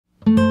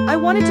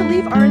wanted to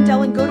leave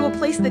Arendelle and go to a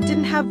place that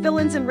didn't have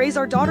villains and raise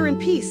our daughter in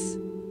peace.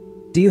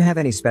 Do you have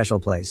any special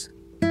place?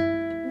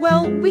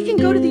 Well, we can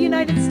go to the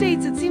United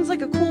States. It seems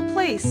like a cool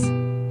place.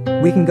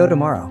 We can go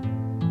tomorrow.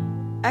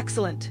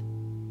 Excellent.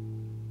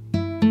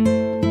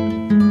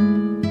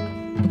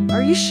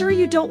 Are you sure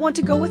you don't want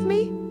to go with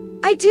me?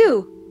 I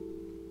do.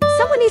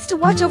 Someone needs to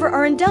watch over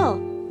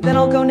Arendelle. Then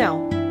I'll go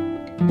now.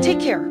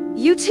 Take care.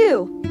 You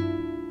too.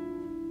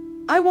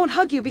 I won't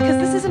hug you because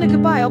this isn't a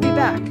goodbye. I'll be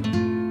back.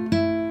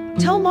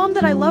 Tell Mom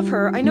that I love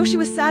her. I know she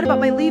was sad about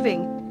my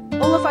leaving.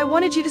 Olaf, I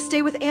wanted you to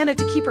stay with Anna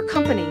to keep her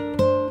company.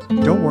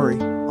 Don't worry,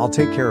 I'll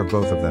take care of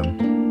both of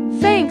them.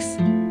 Thanks.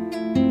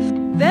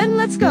 Then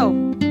let's go.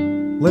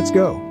 Let's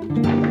go.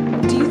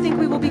 Do you think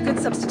we will be good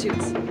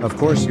substitutes? Of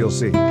course you'll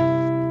see.